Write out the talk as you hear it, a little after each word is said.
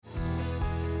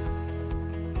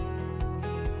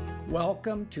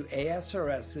Welcome to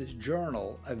ASRS's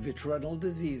Journal of Vitreoretinal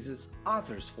Diseases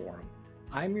Authors Forum.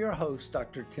 I'm your host,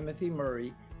 Dr. Timothy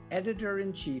Murray,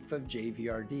 Editor-in-Chief of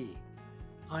JVRD.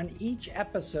 On each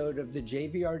episode of the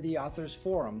JVRD Authors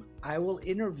Forum, I will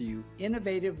interview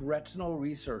innovative retinal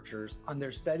researchers on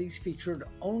their studies featured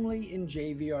only in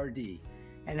JVRD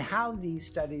and how these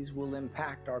studies will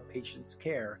impact our patients'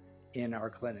 care in our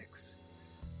clinics.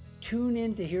 Tune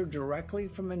in to hear directly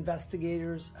from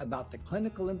investigators about the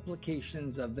clinical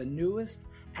implications of the newest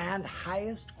and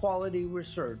highest quality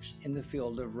research in the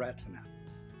field of retina.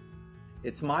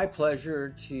 It's my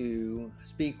pleasure to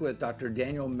speak with Dr.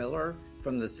 Daniel Miller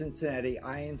from the Cincinnati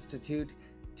Eye Institute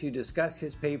to discuss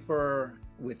his paper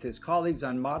with his colleagues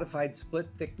on modified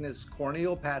split-thickness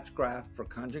corneal patch graft for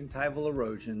conjunctival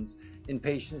erosions in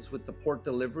patients with the port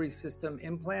delivery system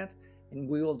implant, and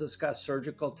we will discuss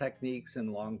surgical techniques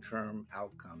and long-term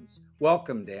outcomes.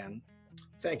 Welcome, Dan.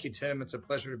 Thank you, Tim. It's a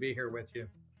pleasure to be here with you.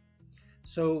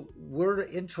 So we're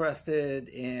interested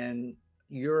in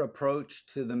your approach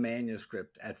to the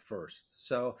manuscript at first.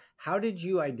 So how did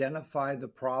you identify the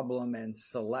problem and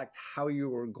select how you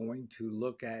were going to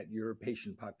look at your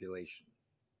patient population?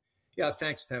 Yeah,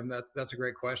 thanks, Tim. That's a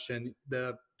great question.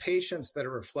 The patients that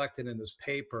are reflected in this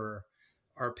paper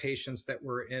are patients that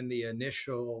were in the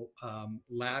initial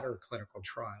latter clinical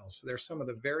trials. So they're some of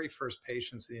the very first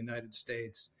patients in the United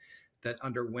States that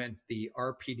underwent the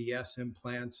RPDS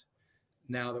implant,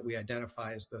 now that we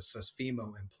identify as the Susvimo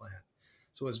implant.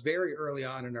 So it was very early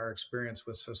on in our experience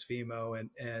with Susvimo,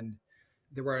 and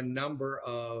there were a number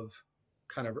of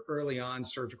kind of early on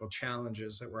surgical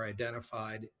challenges that were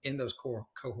identified in those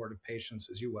cohort of patients,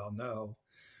 as you well know.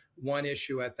 One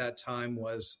issue at that time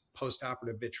was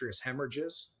postoperative vitreous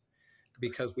hemorrhages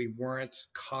because we weren't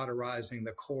cauterizing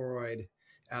the choroid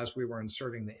as we were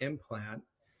inserting the implant.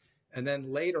 And then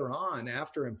later on,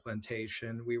 after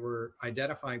implantation, we were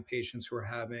identifying patients who were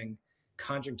having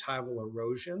conjunctival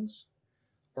erosions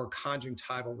or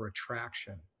conjunctival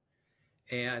retraction.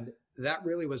 And that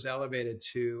really was elevated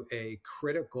to a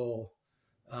critical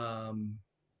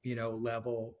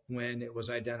level when it was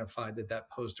identified that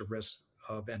posed a risk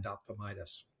of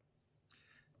endophthalmitis.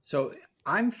 So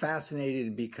I'm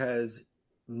fascinated because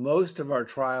most of our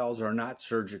trials are not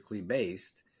surgically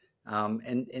based,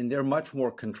 and they're much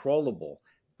more controllable.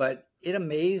 But it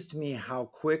amazed me how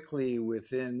quickly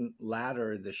within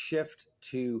Ladder the shift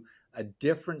to a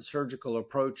different surgical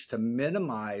approach to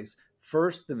minimize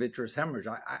first the vitreous hemorrhage.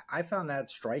 I found that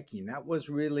striking. That was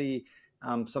really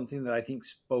something that I think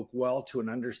spoke well to an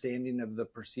understanding of the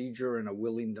procedure and a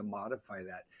willing to modify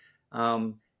that.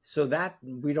 So that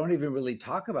we don't even really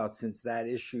talk about, since that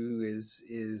issue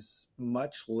is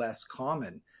much less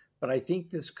common. But I think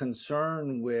this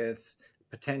concern with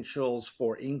potentials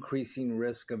for increasing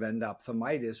risk of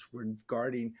endophthalmitis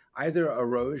regarding either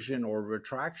erosion or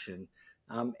retraction,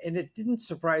 and it didn't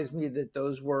surprise me that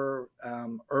those were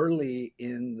early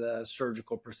in the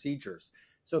surgical procedures.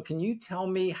 So can you tell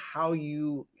me how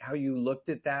you looked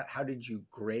at that? How did you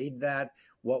grade that?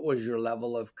 What was your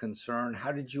level of concern?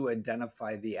 How did you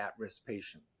identify the at-risk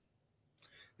patient?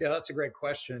 Yeah, that's a great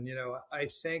question. I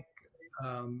think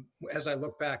as I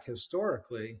look back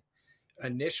historically,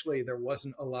 initially there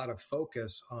wasn't a lot of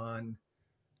focus on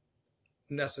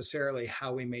necessarily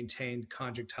how we maintained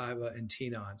conjunctiva and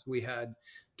tenons. We had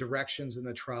directions in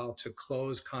the trial to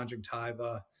close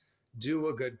conjunctiva, do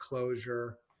a good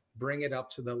closure, bring it up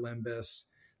to the limbus.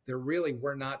 There really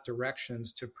were not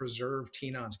directions to preserve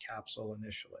tenons capsule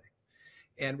initially.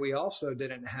 And we also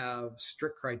didn't have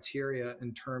strict criteria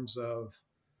in terms of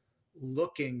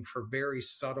looking for very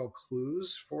subtle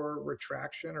clues for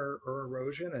retraction or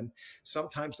erosion. And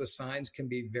sometimes the signs can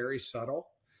be very subtle.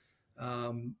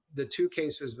 The two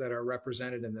cases that are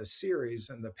represented in this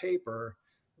series in the paper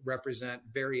represent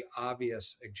very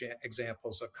obvious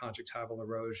examples of conjunctival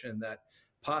erosion that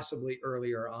possibly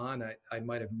earlier on I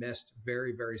might have missed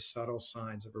very, very subtle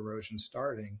signs of erosion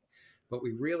starting, but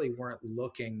we really weren't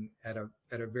looking at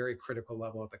a very critical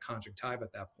level at the conjunctiva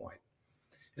at that point.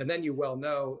 And then you well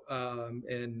know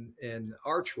in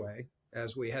Archway,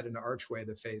 as we head into Archway,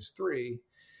 the phase 3,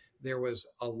 there was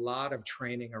a lot of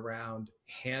training around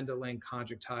handling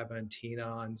conjunctiva and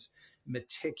tenons,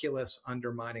 meticulous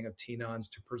undermining of tenons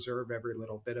to preserve every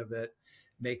little bit of it,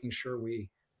 making sure we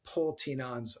pull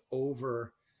tenons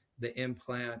over the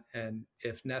implant and,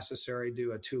 if necessary,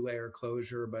 do a 2-layer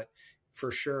closure, but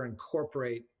for sure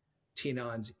incorporate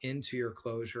tenons into your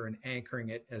closure and anchoring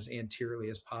it as anteriorly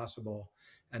as possible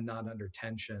and not under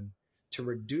tension to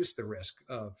reduce the risk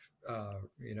of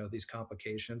these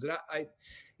complications. And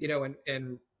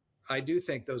I do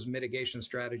think those mitigation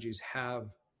strategies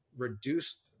have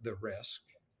reduced the risk.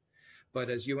 But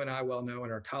as you and I well know,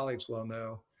 and our colleagues well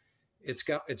know, it's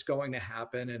going to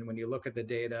happen. And when you look at the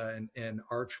data in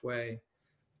Archway,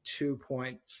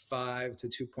 2.5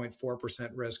 to 2.4%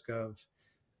 risk of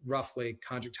roughly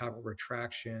conjunctival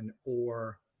retraction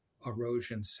or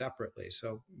erosion separately.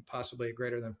 So possibly a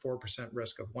greater than 4%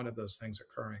 risk of one of those things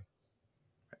occurring.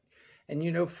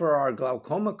 And, for our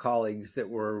glaucoma colleagues that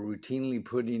were routinely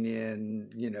putting in,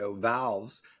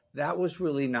 valves, that was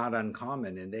really not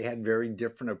uncommon. And they had very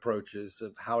different approaches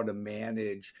of how to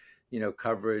manage,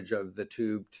 coverage of the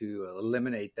tube to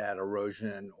eliminate that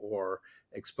erosion or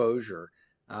exposure.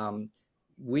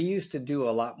 We used to do a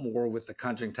lot more with the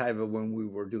conjunctiva when we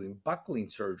were doing buckling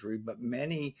surgery, but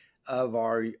many of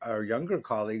our younger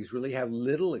colleagues really have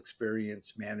little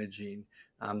experience managing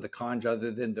the conj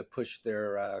other than to push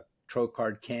their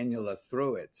trocard cannula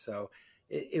through it. So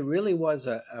it really was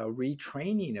a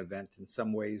retraining event in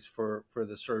some ways for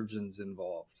the surgeons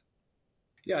involved.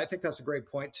 Yeah, I think that's a great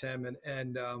point, Tim.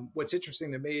 And what's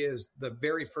interesting to me is the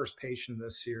very first patient in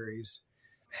this series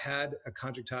had a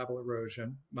conjunctival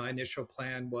erosion. My initial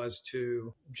plan was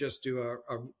to just do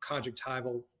a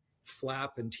conjunctival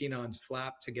flap and Tenon's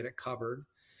flap to get it covered.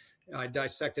 I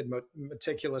dissected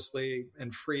meticulously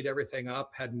and freed everything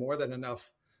up, had more than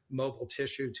enough mobile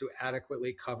tissue to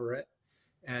adequately cover it.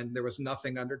 And there was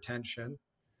nothing under tension.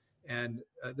 And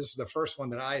this is the first one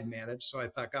that I had managed. So I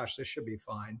thought, gosh, this should be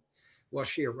fine. Well,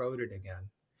 she eroded again.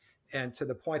 And to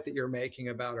the point that you're making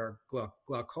about our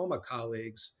glaucoma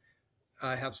colleagues,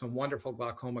 I have some wonderful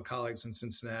glaucoma colleagues in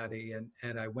Cincinnati,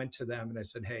 and I went to them and I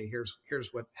said, hey,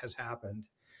 here's what has happened.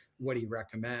 What do you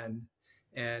recommend?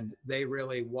 And they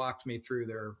really walked me through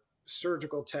their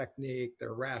surgical technique,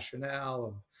 their rationale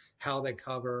of how they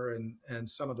cover, and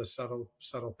some of the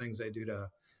subtle things they do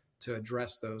to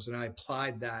address those. And I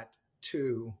applied that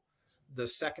to the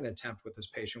second attempt with this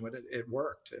patient. It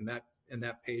worked. And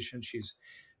that patient, she's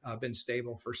been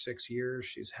stable for 6 years.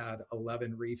 She's had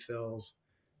 11 refills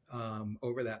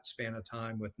over that span of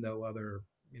time with no other,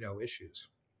 issues.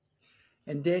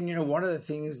 And Dan, one of the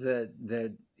things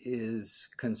that is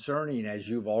concerning, as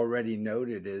you've already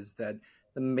noted, is that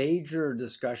the major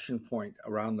discussion point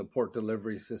around the port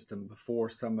delivery system before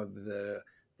some of the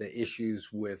issues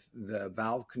with the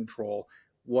valve control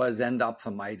was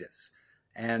endophthalmitis.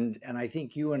 And I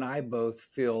think you and I both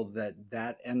feel that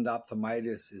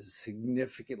endophthalmitis is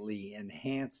significantly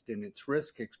enhanced in its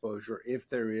risk exposure if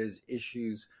there is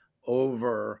issues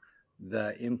over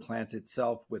the implant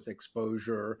itself with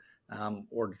exposure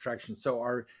or detraction.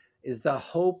 So is the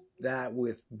hope that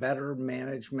with better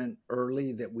management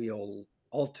early that we'll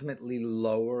ultimately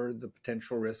lower the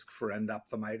potential risk for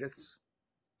endophthalmitis?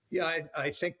 Yeah,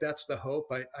 I think that's the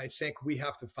hope. I think we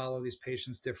have to follow these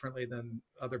patients differently than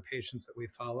other patients that we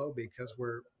follow because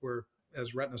we're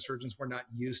as retina surgeons, we're not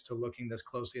used to looking this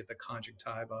closely at the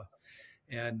conjunctiva.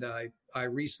 And I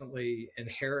recently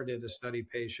inherited a study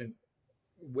patient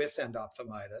with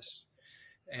endophthalmitis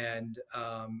and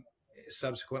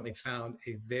subsequently found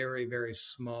a very, very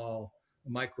small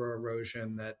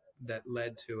microerosion that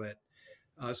led to it.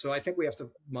 So I think we have to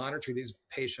monitor these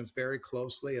patients very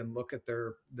closely and look at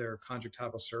their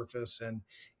conjunctival surface. And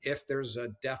if there's a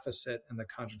deficit in the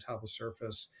conjunctival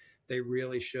surface, they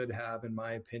really should have, in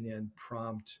my opinion,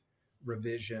 prompt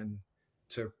revision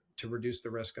to reduce the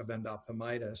risk of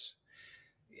endophthalmitis.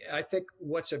 I think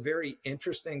what's a very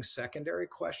interesting secondary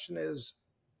question is,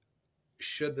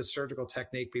 should the surgical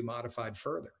technique be modified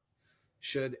further?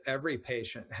 Should every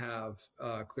patient have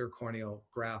clear corneal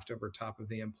graft over top of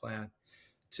the implant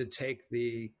to take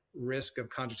the risk of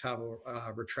conjunctival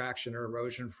retraction or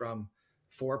erosion from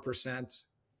 4%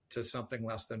 to something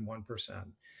less than 1%?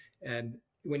 And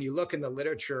when you look in the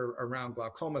literature around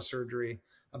glaucoma surgery,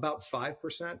 about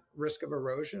 5% risk of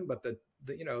erosion, but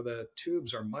the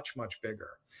tubes are much, much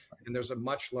bigger, and there's a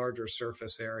much larger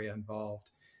surface area involved.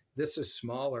 This is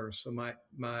smaller, so the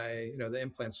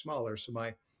implant's smaller, so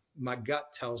my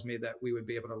gut tells me that we would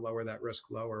be able to lower that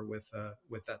risk lower with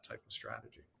that type of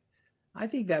strategy. I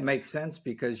think that makes sense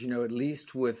because, at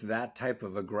least with that type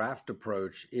of a graft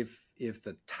approach, if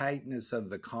the tightness of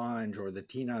the conj or the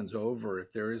tenon's over,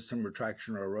 if there is some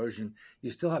retraction or erosion, you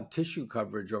still have tissue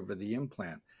coverage over the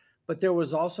implant. But there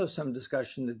was also some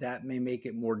discussion that may make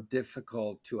it more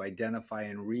difficult to identify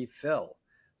and refill.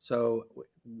 So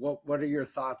what are your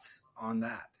thoughts on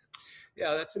that?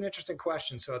 Yeah, that's an interesting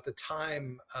question. So at the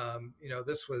time,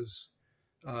 this was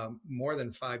more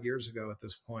than 5 years ago at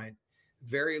this point.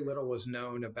 Very little was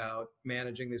known about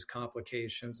managing these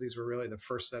complications. These were really the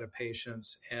first set of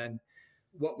patients. And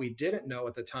what we didn't know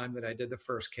at the time that I did the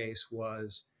first case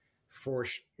was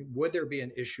would there be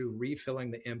an issue refilling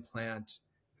the implant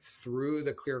through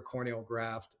the clear corneal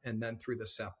graft and then through the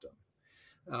septum.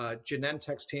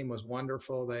 Genentech's team was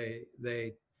wonderful.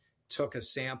 They took a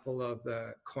sample of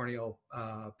the corneal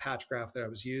patch graft that I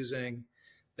was using.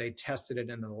 They tested it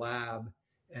in the lab,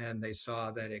 and they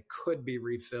saw that it could be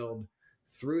refilled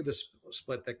through the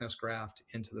split thickness graft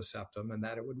into the septum and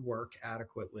that it would work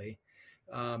adequately.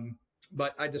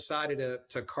 But I decided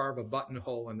to carve a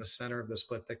buttonhole in the center of the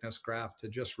split thickness graft to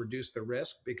just reduce the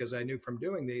risk, because I knew from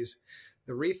doing these,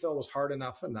 the refill was hard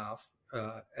enough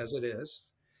as it is.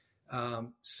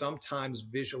 Sometimes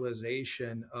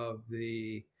visualization of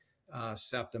the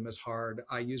septum is hard.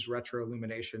 I use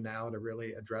retroillumination now to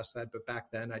really address that, but back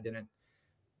then I didn't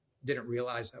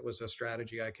realize that was a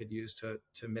strategy I could use to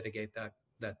mitigate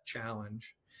that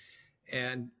challenge.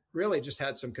 And really just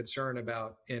had some concern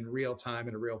about, in real time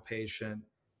in a real patient,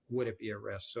 would it be a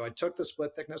risk? So I took the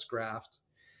split thickness graft,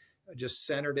 I just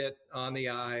centered it on the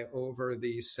eye over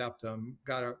the septum,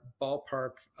 got a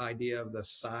ballpark idea of the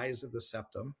size of the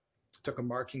septum, took a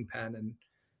marking pen and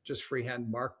just freehand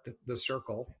marked the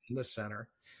circle in the center,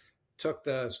 took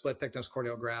the split thickness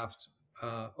corneal graft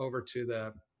over to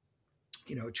the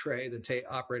tray, the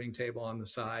operating table on the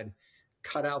side,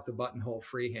 cut out the buttonhole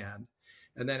freehand.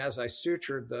 And then as I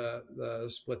sutured the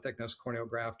split thickness corneal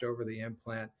graft over the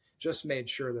implant, just made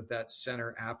sure that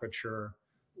center aperture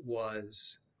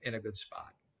was in a good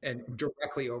spot and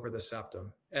directly over the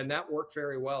septum. And that worked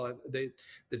very well. The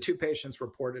two patients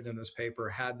reported in this paper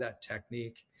had that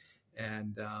technique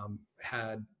and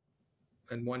had,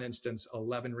 in one instance,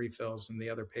 11 refills, and the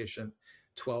other patient,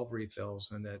 12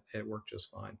 refills, and it worked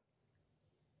just fine.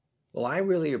 Well, I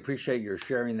really appreciate your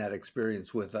sharing that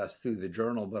experience with us through the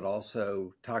journal, but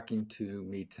also talking to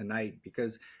me tonight,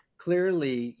 because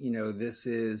clearly, this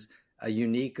is a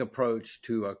unique approach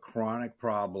to a chronic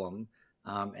problem.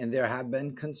 And there have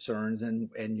been concerns,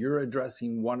 and you're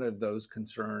addressing one of those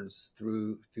concerns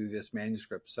through this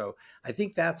manuscript. So I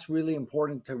think that's really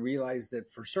important to realize, that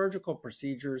for surgical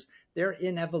procedures, they're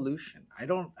in evolution. I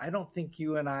don't think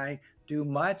you and I do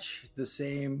much the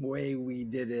same way we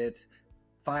did it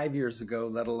 5 years ago,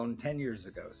 let alone 10 years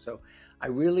ago. So I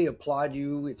really applaud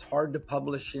you. It's hard to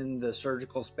publish in the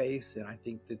surgical space, and I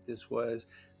think that this was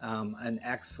an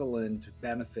excellent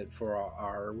benefit for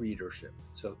our readership.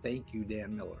 So thank you,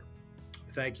 Dan Miller.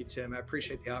 Thank you, Tim. I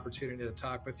appreciate the opportunity to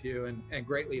talk with you, and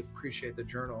greatly appreciate the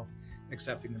journal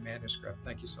accepting the manuscript.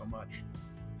 Thank you so much.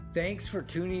 Thanks for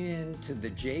tuning in to the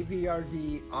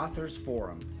JVRD Authors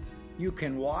Forum. You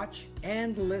can watch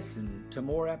and listen to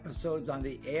more episodes on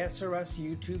the ASRS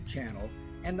YouTube channel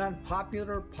and on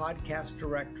popular podcast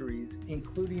directories,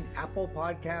 including Apple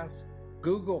Podcasts,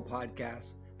 Google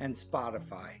Podcasts, and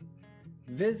Spotify.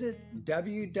 Visit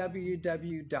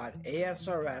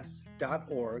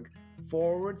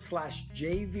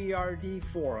www.asrs.org/JVRD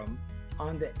forum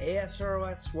on the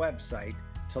ASRS website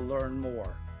to learn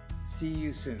more. See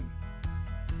you soon.